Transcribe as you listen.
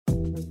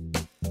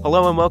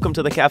Hello and welcome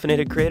to the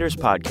Caffeinated Creators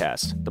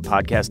Podcast, the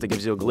podcast that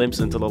gives you a glimpse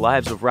into the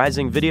lives of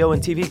rising video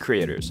and TV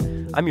creators.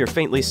 I'm your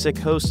faintly sick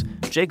host,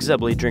 Jake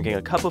Zebley, drinking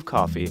a cup of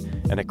coffee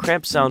in a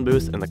cramped sound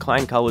booth in the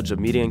Klein College of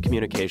Media and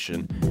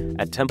Communication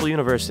at Temple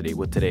University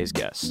with today's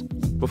guest.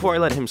 Before I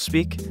let him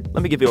speak,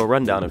 let me give you a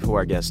rundown of who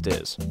our guest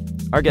is.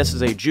 Our guest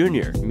is a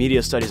junior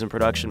media studies and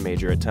production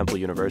major at Temple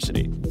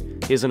University.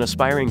 He is an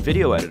aspiring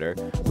video editor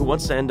who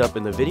wants to end up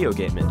in the video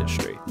game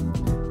industry.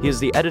 He is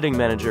the editing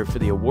manager for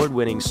the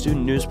award-winning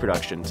student news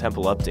production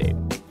Temple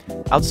Update.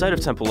 Outside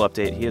of Temple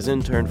Update, he has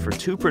interned for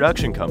 2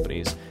 production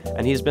companies,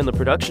 and he has been the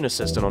production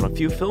assistant on a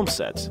few film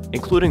sets,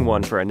 including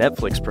one for a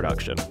Netflix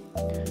production.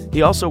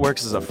 He also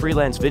works as a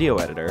freelance video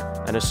editor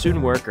and a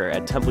student worker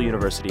at Temple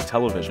University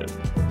Television,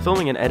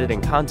 filming and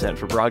editing content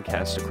for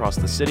broadcasts across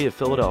the city of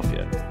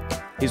Philadelphia.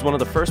 He's one of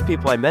the first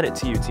people I met at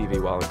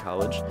TUTV while in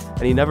college,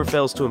 and he never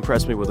fails to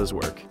impress me with his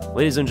work.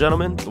 Ladies and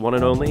gentlemen, the one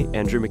and only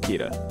Andrew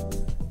Makita.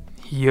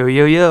 Yo,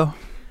 yo, yo.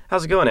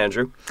 How's it going,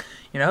 Andrew?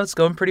 You know, it's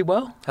going pretty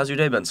well. How's your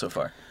day been so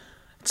far?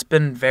 It's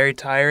been very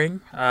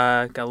tiring.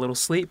 Got a little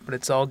sleep, but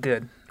it's all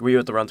good. Were you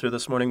at the run-through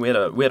this morning? We had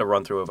a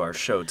run-through of our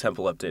show,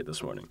 Temple Update,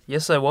 this morning.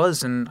 Yes, I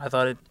was, and I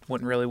thought it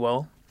went really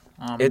well.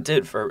 It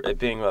did, for it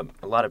being a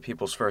lot of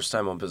people's first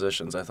time on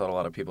positions. I thought a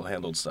lot of people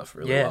handled stuff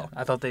really well. Yeah,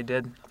 I thought they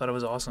did. I thought it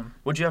was awesome.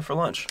 What'd you have for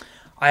lunch?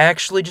 I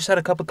actually just had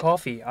a cup of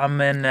coffee.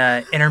 I'm in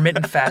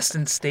intermittent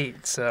fasting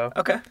state, so...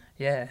 Okay.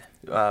 Yeah.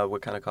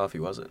 What kind of coffee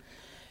was it?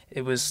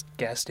 It was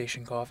gas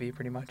station coffee,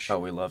 pretty much. Oh,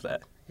 we love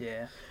that.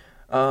 Yeah.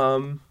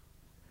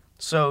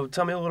 So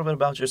tell me a little bit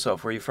about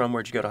yourself. Where are you from?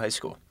 Where'd you go to high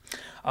school?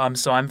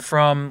 So I'm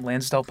from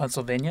Lansdale,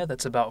 Pennsylvania.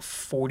 That's about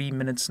 40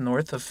 minutes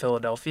north of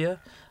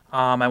Philadelphia.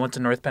 I went to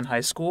North Penn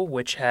High School,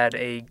 which had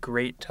a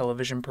great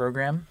television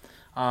program.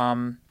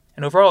 And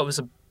overall, it was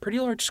a pretty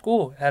large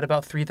school. It had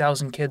about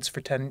 3,000 kids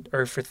for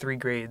 3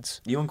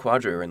 grades. You and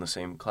Quadri were in the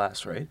same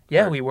class, right?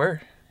 Yeah, we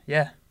were.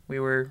 Yeah, we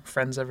were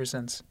friends ever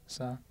since.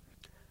 So.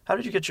 How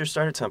did you get your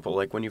start at Temple?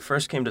 Like, when you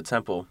first came to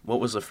Temple,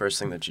 what was the first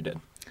thing that you did?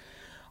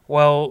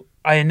 Well,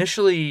 I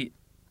initially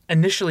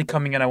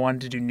coming in, I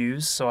wanted to do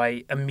news, so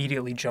I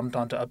immediately jumped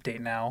onto Update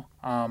Now,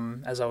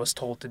 as I was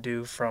told to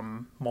do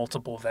from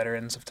multiple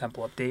veterans of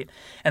Temple Update.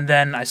 And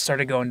then I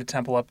started going to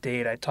Temple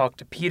Update. I talked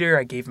to Peter.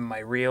 I gave him my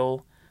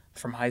reel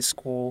from high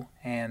school.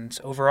 And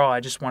overall, I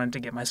just wanted to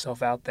get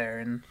myself out there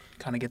and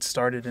kind of get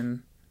started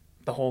in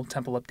the whole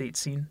Temple Update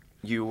scene.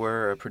 You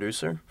were a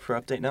producer for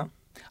Update Now?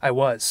 I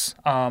was.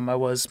 I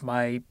was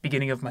my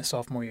beginning of my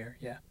sophomore year,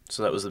 yeah.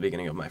 So that was the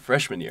beginning of my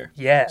freshman year.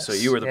 Yes. So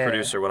you were the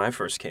producer when I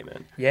first came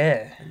in.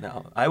 Yeah. And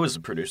now I was the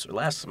producer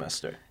last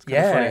semester. It's kind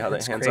yeah, of funny how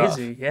that hands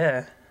crazy. off.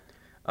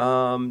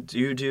 Yeah. Do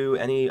you do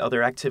any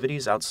other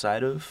activities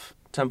outside of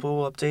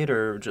Temple Update,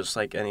 or just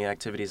like any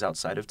activities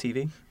outside of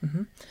TV?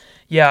 Mm-hmm.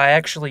 Yeah, I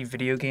actually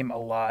video game a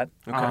lot.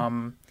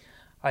 Okay.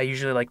 I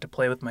usually like to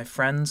play with my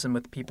friends and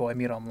with people I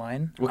meet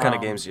online. What kind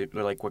of games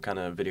what kind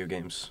of video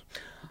games?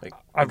 Like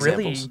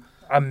examples?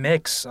 A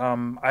mix.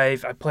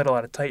 I've played a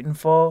lot of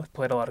Titanfall. I've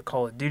played a lot of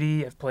Call of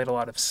Duty. I've played a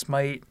lot of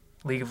Smite,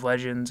 League of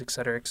Legends,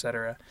 etc.,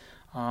 etc.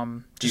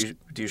 Do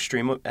you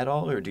stream at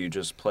all, or do you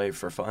just play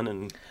for fun?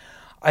 And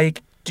I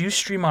do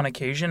stream on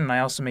occasion, and I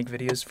also make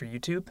videos for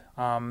YouTube.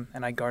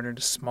 And I garnered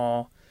a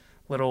small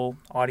little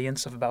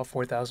audience of about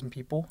 4,000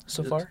 people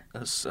so far.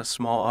 A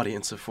small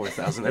audience of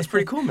 4,000. That's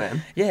pretty cool,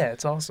 man. Yeah,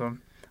 it's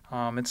awesome.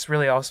 It's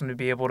really awesome to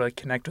be able to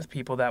connect with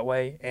people that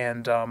way.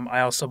 And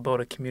I also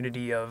built a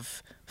community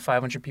of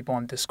 500 people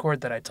on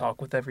Discord that I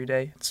talk with every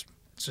day. It's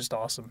just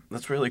awesome.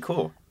 That's really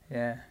cool.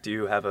 Yeah. Do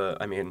you have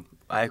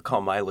I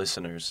call my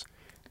listeners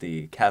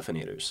the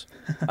caffeinators.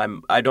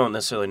 I don't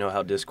necessarily know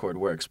how Discord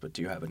works, but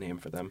do you have a name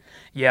for them?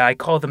 Yeah, I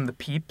call them the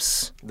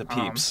peeps. The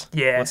peeps.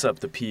 Yeah. What's up,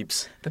 the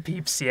peeps? The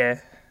peeps,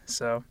 yeah.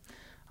 So,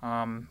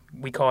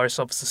 we call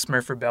ourselves the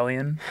Smurf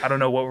Rebellion. I don't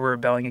know what we're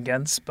rebelling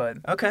against, but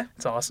okay,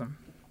 it's awesome.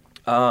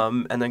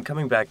 And then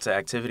coming back to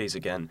activities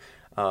again,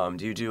 do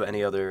you do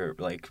any other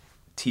like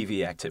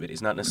TV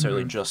activities? Not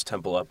necessarily just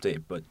Temple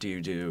Update, but do you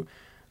do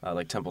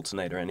like Temple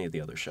Tonight or any of the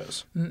other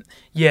shows?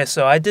 Yeah,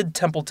 so I did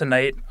Temple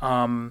Tonight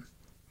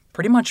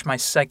pretty much my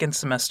second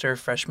semester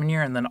freshman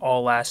year, and then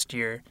all last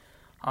year.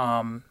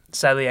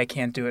 Sadly, I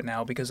can't do it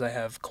now because I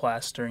have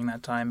class during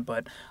that time,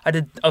 but I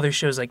did other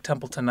shows like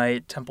Temple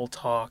Tonight, Temple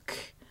Talk,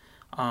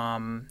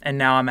 and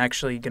now I'm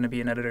actually going to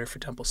be an editor for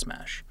Temple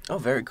Smash. Oh,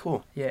 very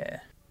cool.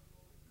 Yeah.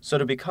 So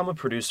to become a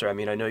producer, I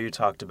know you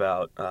talked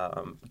about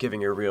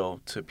giving your reel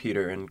to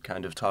Peter and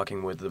kind of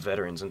talking with the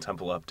veterans in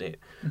Temple Update.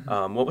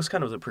 Mm-hmm. What was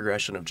kind of the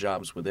progression of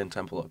jobs within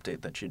Temple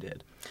Update that you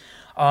did?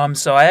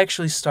 So I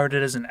actually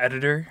started as an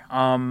editor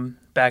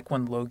back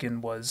when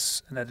Logan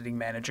was an editing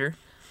manager.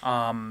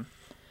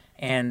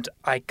 And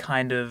I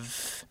kind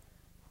of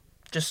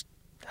just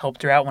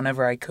helped her out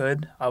whenever I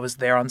could. I was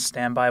there on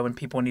standby when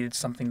people needed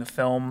something to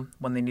film,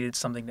 when they needed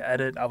something to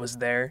edit, I was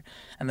there.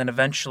 And then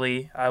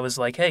eventually I was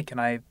like, hey, can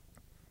I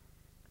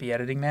be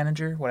editing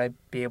manager? Would I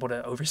be able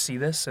to oversee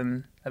this?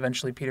 And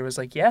eventually Peter was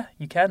like, yeah,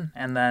 you can.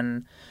 And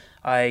then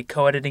I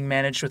co-editing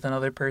managed with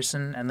another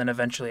person, and then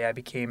eventually I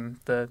became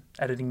the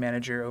editing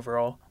manager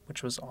overall,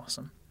 which was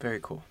awesome. Very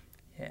cool.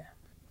 Yeah.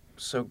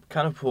 So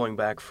kind of pulling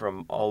back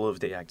from all of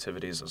the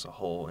activities as a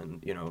whole,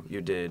 and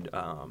you did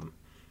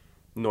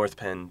North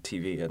Penn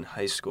TV in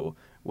high school.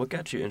 What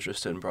got you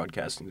interested in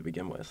broadcasting to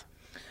begin with?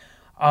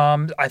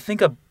 I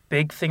think a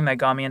big thing that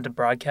got me into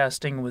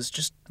broadcasting was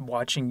just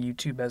watching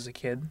YouTube as a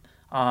kid.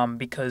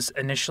 Because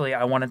initially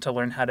I wanted to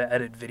learn how to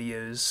edit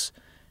videos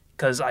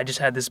because I just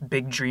had this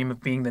big dream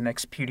of being the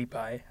next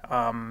PewDiePie.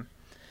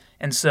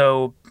 And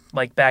so,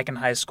 like, back in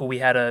high school, we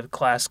had a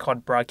class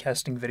called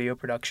Broadcasting Video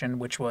Production,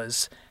 which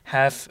was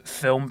half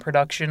film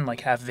production,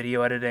 like half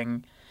video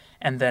editing,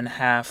 and then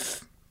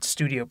half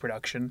studio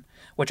production,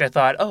 which I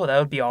thought, oh, that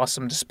would be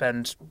awesome to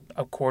spend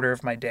a quarter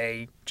of my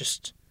day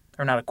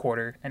or not a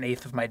quarter, an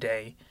eighth of my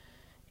day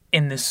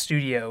in this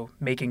studio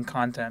making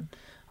content.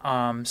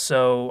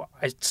 So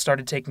I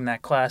started taking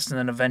that class, and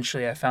then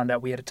eventually I found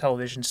out we had a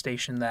television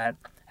station that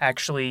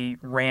actually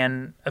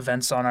ran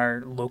events on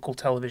our local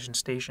television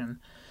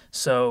station.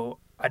 So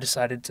I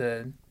decided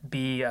to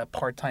be a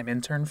part-time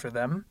intern for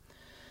them,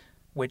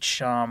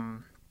 which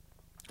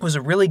was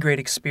a really great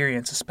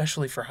experience,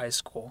 especially for high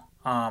school.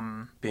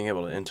 Being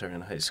able to intern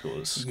in high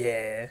school is...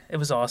 Yeah, it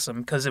was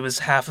awesome because it was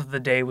half of the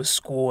day was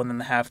school, and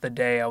then half the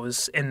day I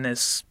was in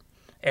this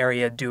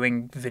area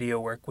doing video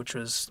work, which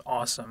was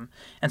awesome.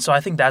 And so I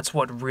think that's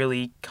what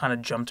really kind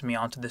of jumped me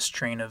onto this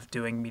train of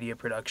doing media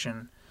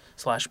production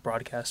 /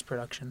 broadcast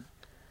production.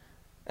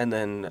 And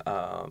then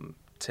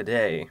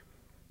today,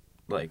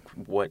 like,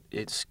 what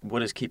is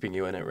keeping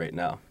you in it right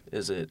now?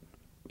 Is it,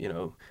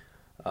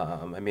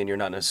 I mean, you're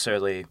not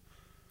necessarily...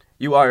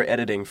 You are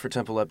editing for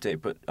Temple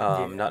Update, but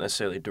not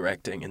necessarily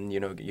directing, and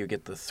you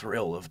get the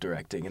thrill of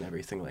directing and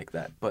everything like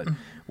that. But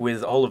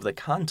with all of the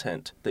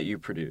content that you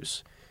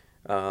produce,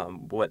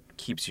 what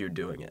keeps you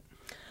doing it?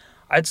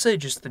 I'd say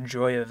just the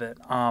joy of it.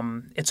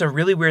 It's a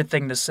really weird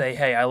thing to say,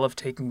 hey, I love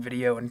taking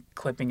video and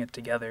clipping it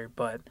together,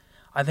 but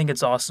I think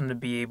it's awesome to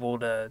be able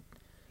to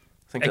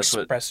I think that's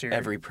what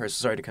every person...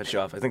 Sorry to cut you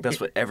off. I think that's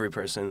what every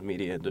person in the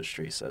media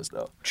industry says,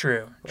 though.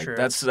 True.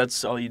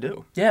 That's all you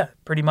do. Yeah,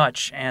 pretty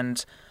much.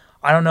 And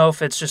I don't know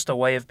if it's just a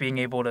way of being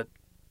able to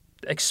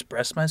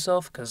express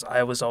myself, because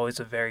I was always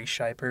a very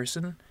shy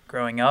person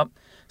growing up.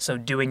 So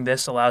doing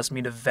this allows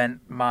me to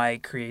vent my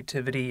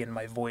creativity and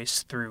my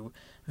voice through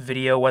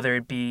video, whether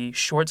it be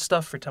short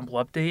stuff for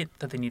Temple Update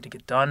that they need to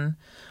get done,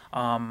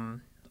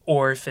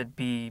 or if it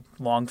be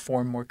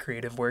long-form, more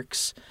creative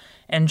works.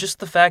 And just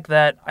the fact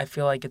that I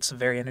feel like it's a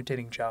very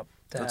entertaining job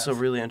to That's have. a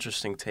really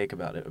interesting take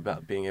about it,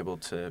 about being able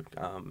to,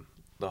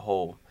 the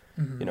whole,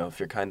 if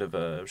you're kind of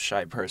a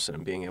shy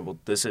person, being able,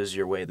 this is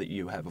your way that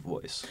you have a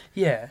voice.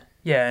 Yeah,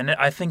 and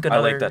I think I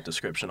like that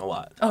description a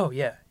lot. Oh,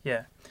 yeah.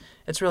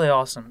 It's really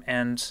awesome.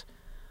 And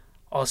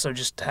also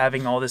just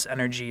having all this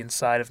energy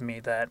inside of me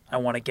that I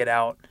want to get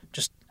out,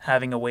 just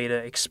having a way to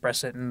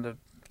express it in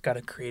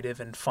a creative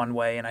and fun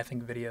way, and I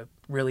think video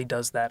really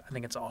does that. I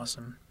think it's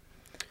awesome.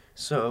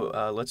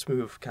 So let's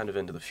move kind of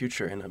into the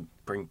future and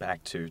bring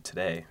back to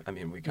today. I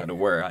mean, we kind of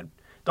were. I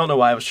don't know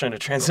why I was trying to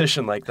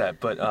transition like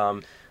that, but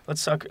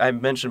let's talk. I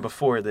mentioned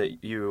before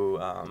that you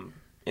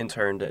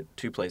interned at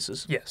 2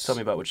 places. Yes. Tell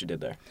me about what you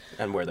did there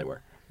and where they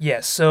were.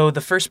 Yeah, so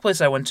the first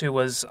place I went to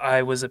was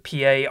I was a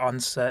PA on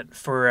set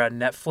for a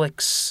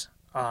Netflix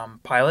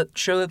pilot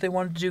show that they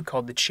wanted to do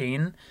called The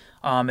Chain.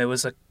 It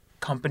was a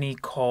company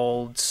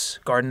called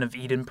Garden of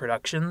Eden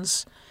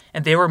Productions,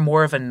 and they were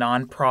more of a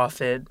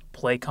non-profit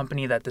play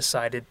company that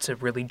decided to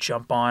really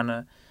jump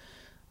on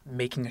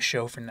making a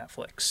show for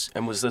Netflix.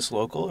 And was this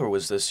local, or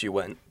was this you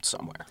went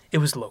somewhere? It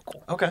was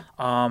local. Okay.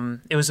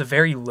 It was a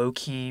very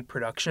low-key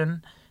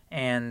production,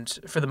 and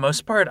for the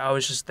most part, I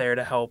was just there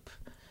to help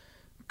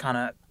kind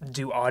of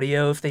do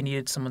audio if they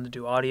needed someone to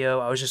do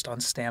audio. I was just on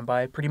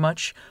standby pretty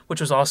much,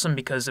 which was awesome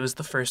because it was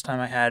the first time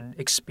I had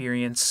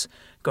experience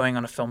going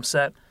on a film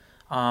set.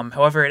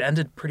 However, it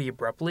ended pretty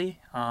abruptly.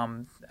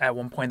 At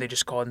one point, they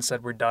just called and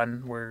said, we're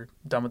done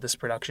with this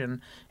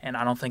production, and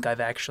I don't think I've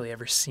actually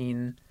ever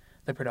seen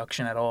the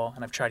production at all,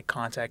 and I've tried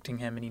contacting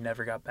him, and he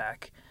never got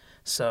back.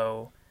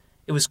 So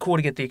it was cool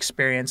to get the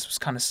experience. It was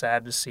kind of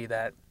sad to see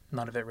that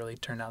none of it really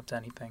turned out to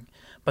anything.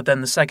 But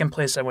then the second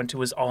place I went to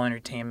was All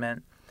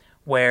Entertainment,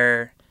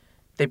 where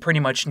they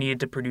pretty much needed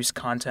to produce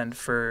content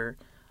for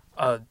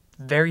a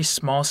very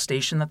small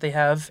station that they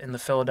have in the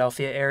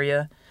Philadelphia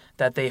area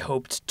that they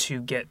hoped to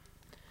get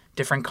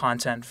different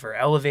content for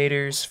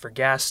elevators, for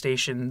gas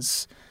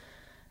stations,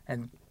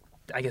 and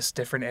I guess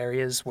different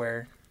areas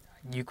where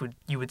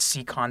you would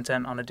see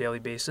content on a daily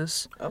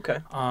basis. Okay.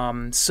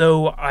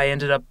 So I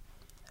ended up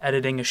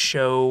editing a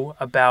show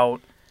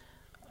about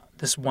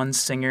this one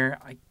singer.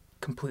 I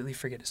completely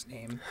forget his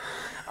name.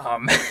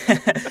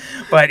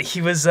 But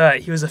he was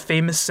a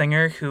famous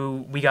singer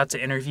who we got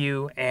to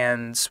interview,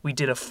 and we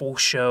did a full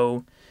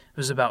show. It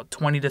was about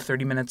 20 to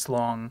 30 minutes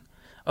long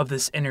of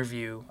this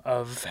interview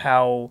of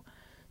how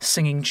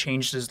singing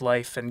changed his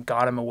life and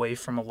got him away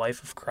from a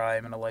life of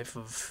crime and a life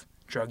of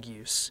drug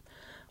use.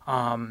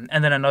 And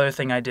then another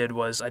thing I did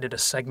was I did a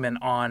segment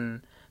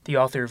on the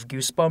author of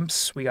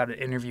Goosebumps. We got to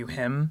interview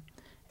him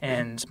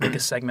and make a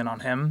segment on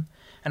him.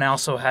 And I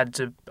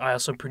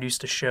also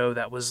produced a show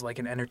that was like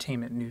an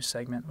entertainment news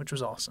segment, which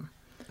was awesome.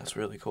 That's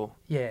really cool.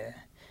 Yeah.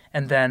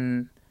 And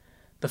then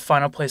the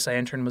final place I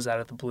interned was Out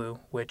of the Blue,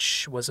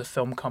 which was a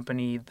film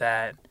company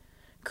that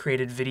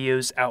created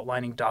videos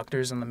outlining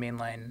doctors in the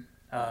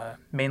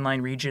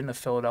mainline region of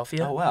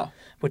Philadelphia. Oh, wow.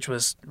 Which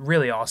was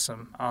really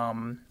awesome.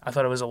 I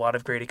thought it was a lot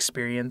of great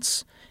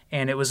experience,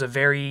 and it was a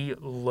very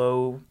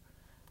low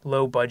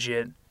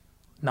budget,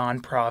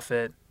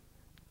 nonprofit,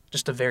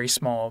 just a very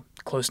small,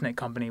 close-knit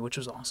company, which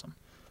was awesome.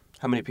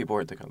 How many people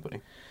were at the company?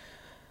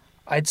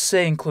 I'd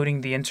say, including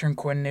the intern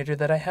coordinator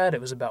that I had,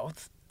 it was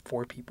about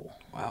 4 people.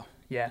 Wow.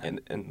 Yeah. And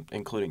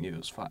including you, it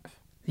was 5.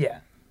 Yeah.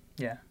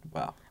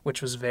 Wow.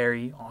 Which was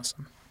very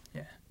awesome.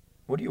 Yeah.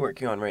 What are you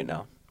working on right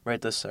now?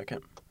 Right this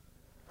second?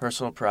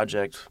 Personal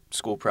project,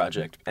 school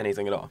project,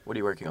 anything at all? What are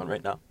you working on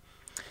right now?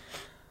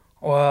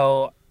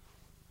 Well,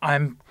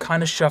 I'm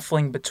kind of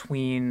shuffling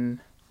between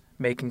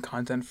making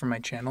content for my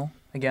channel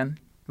again,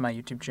 my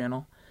YouTube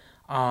channel,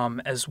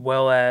 as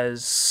well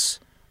as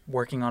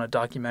working on a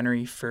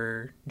documentary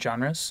for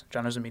Genres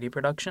of Media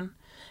Production,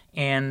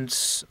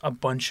 and a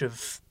bunch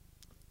of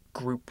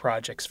group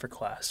projects for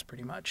class,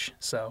 pretty much.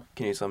 So,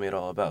 can you tell me at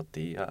all about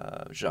the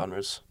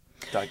genres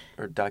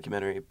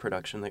documentary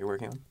production that you're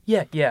working on?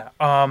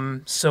 Yeah.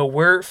 So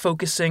we're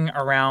focusing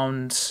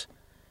around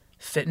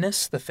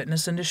fitness, the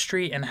fitness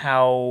industry, and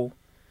how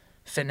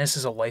fitness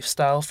is a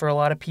lifestyle for a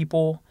lot of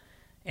people.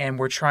 And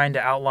we're trying to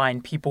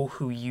outline people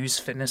who use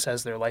fitness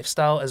as their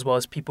lifestyle, as well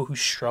as people who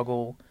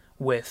struggle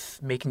with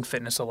making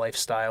fitness a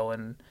lifestyle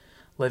and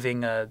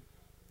living a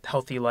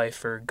healthy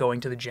life or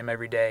going to the gym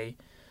every day.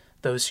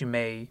 Those who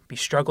may be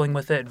struggling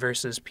with it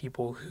versus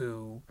people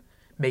who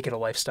make it a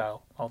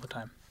lifestyle all the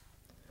time.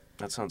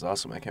 That sounds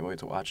awesome. I can't wait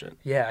to watch it.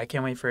 Yeah, I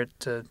can't wait for it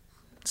to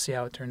see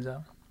how it turns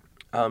out.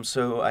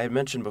 So I had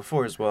mentioned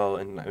before as well,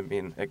 and I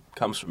mean, it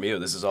comes from you,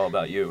 this is all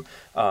about you,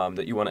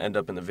 that you want to end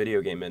up in the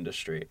video game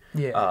industry.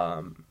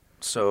 Yeah.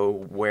 So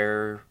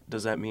where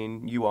does that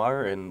mean you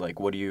are, and like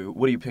what do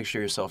you picture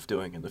yourself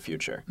doing in the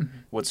future? Mm-hmm.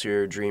 What's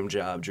your dream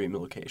job, dream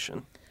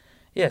location?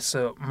 Yeah,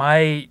 so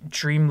my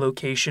dream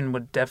location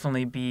would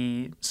definitely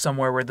be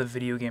somewhere where the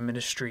video game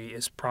industry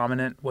is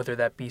prominent, whether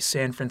that be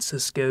San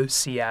Francisco,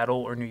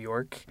 Seattle, or New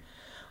York.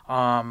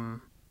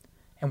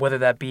 And whether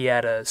that be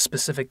at a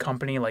specific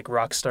company like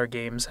Rockstar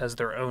Games has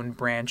their own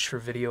branch for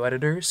video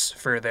editors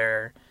for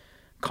their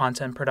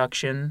content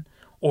production,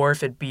 or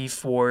if it be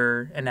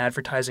for an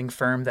advertising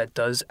firm that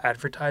does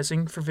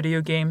advertising for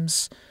video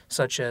games,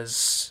 such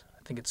as,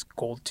 I think it's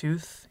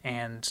Goldtooth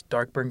and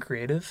Darkburn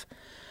Creative.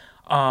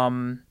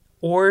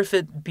 Or if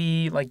it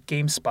be like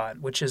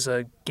GameSpot, which is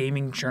a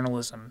gaming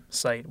journalism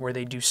site where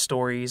they do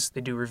stories,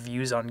 they do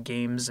reviews on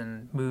games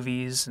and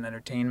movies and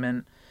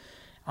entertainment.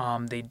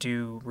 They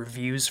do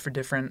reviews for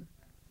different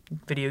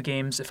video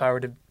games. If I were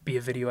to be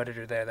a video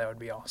editor there, that would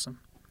be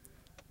awesome.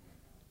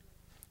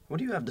 What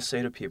do you have to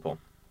say to people?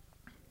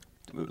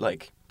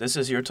 Like, this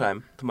is your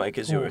time. The mic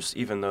is yours,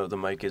 even though the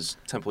mic is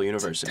Temple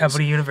University's.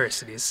 Temple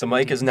University's. The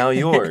mic is now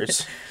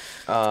yours.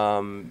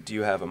 Do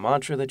you have a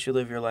mantra that you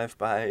live your life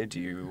by? Do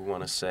you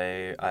want to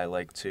say, I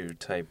like to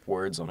type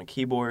words on a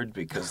keyboard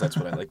because that's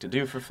what I like to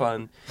do for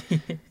fun?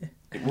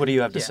 What do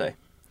you have to say?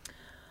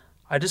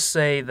 I just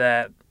say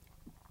that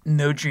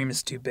no dream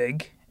is too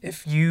big.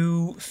 If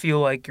you feel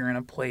like you're in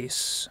a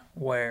place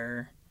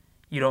where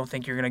you don't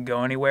think you're going to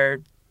go anywhere,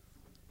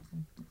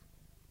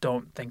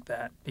 don't think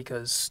that,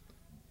 because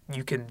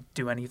you can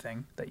do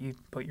anything that you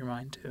put your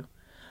mind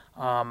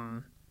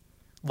to.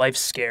 Life's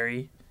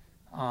scary.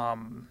 I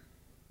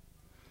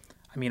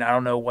mean, I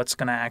don't know what's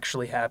going to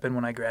actually happen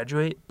when I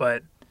graduate,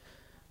 but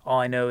all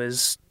I know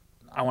is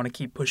I want to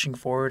keep pushing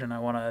forward, and I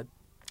want to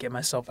get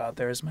myself out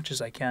there as much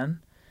as I can,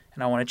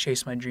 and I want to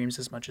chase my dreams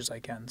as much as I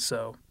can.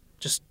 So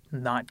just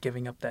not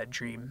giving up that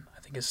dream,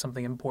 I think, is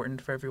something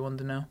important for everyone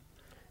to know.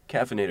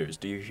 Caffeinators,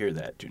 do you hear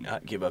that? Do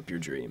not give up your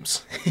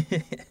dreams.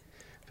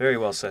 Very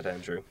well said,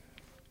 Andrew.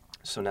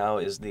 So now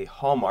is the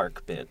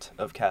hallmark bit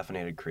of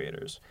Caffeinated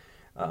Creators,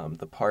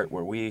 the part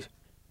where we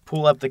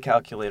pull up the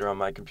calculator on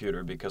my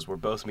computer because we're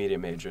both media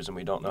majors and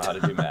we don't know how to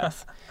do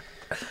math.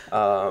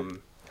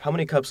 How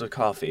many cups of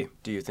coffee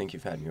do you think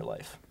you've had in your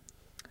life?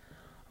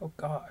 Oh,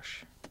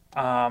 gosh.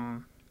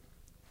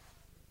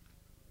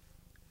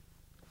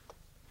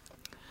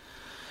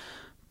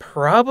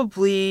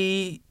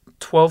 Probably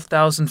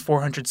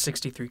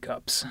 12,463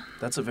 cups.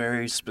 That's a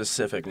very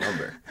specific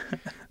number.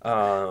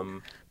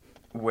 How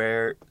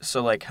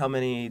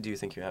many do you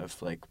think you have,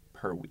 like,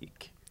 per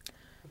week?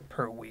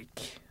 Per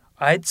week.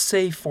 I'd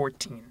say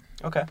 14.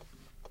 Okay.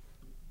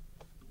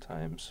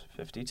 Times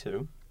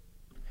 52.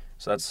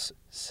 So that's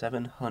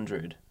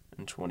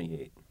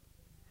 728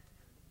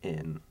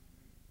 in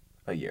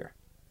a year.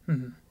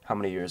 Mm-hmm. How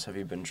many years have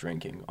you been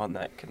drinking on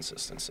that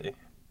consistency?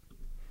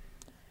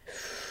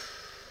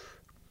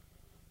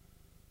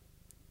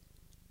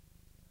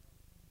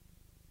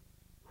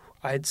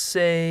 I'd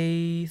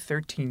say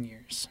 13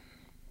 years.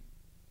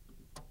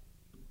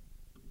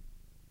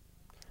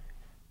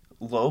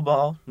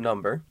 Lowball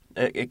number.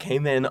 It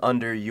came in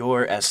under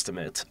your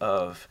estimate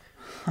of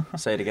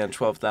Say it again,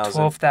 12,000.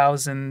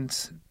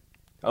 12,000.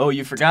 Oh,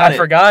 you forgot it. I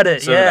forgot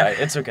it, So yeah. did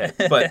I. It's okay.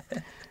 But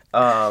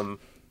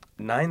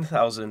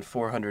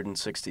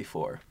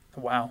 9,464.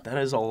 Wow. That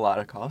is a lot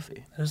of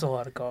coffee. There's a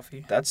lot of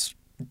coffee. That's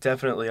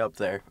definitely up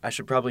there. I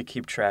should probably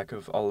keep track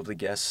of all of the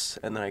guests,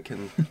 and then I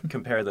can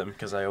compare them,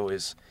 because I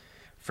always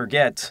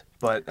forget.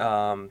 But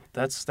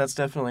that's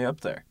definitely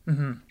up there.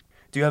 Mm-hmm.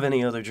 Do you have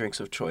any other drinks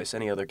of choice?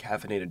 Any other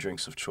caffeinated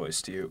drinks of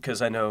choice? Do you?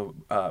 Because I know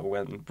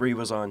when Bree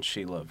was on,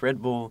 she loved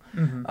Red Bull.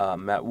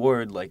 Mm-hmm. Matt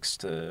Ward likes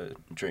to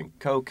drink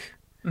Coke.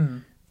 Mm-hmm.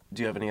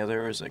 Do you have any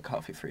other, or is it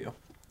coffee for you?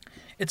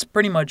 It's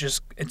pretty much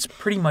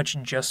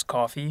just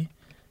coffee.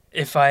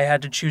 If I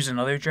had to choose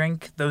another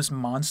drink, those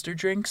monster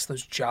drinks,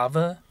 those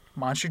Java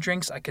monster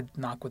drinks, I could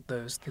knock with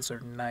those. Those are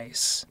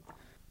nice.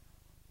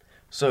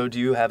 So do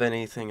you have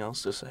anything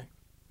else to say?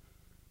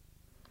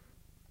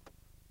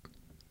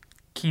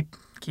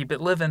 Keep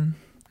it living.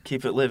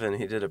 Keep it living.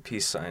 He did a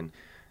peace sign.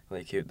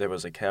 There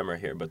was a camera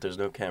here, but there's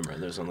no camera.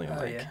 There's only a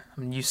Oh mic. yeah,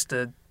 I'm used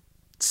to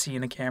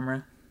seeing a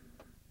camera.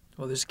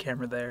 Well, there's a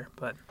camera there,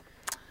 but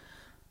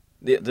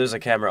Yeah, there's a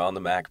camera on the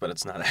Mac, but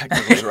it's not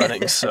actively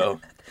running, so...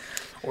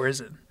 or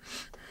is it?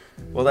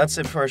 Well, that's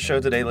it for our show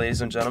today, ladies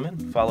and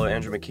gentlemen. Follow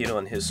Andrew Makita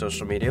on his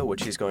social media,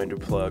 which he's going to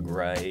plug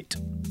right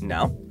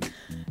now.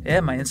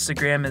 Yeah, my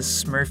Instagram is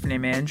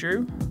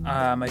SmurfNameAndrew.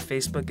 My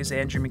Facebook is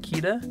Andrew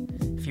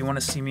Makita. If you want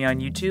to see me on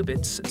YouTube,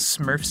 it's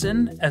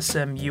Smurfson,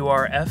 SMURFSON.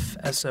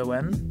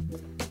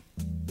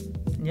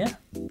 Yeah.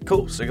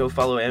 Cool. So go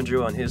follow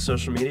Andrew on his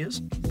social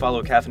medias.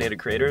 Follow Caffeinated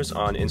Creators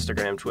on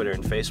Instagram, Twitter,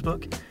 and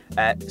Facebook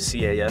at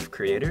CAF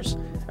Creators.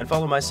 And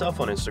follow myself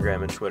on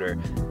Instagram and Twitter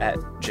at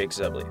Jake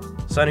Zebley.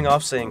 Signing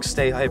off saying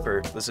stay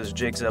hyper, this is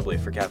Jake Zebley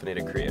for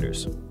Caffeinated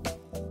Creators.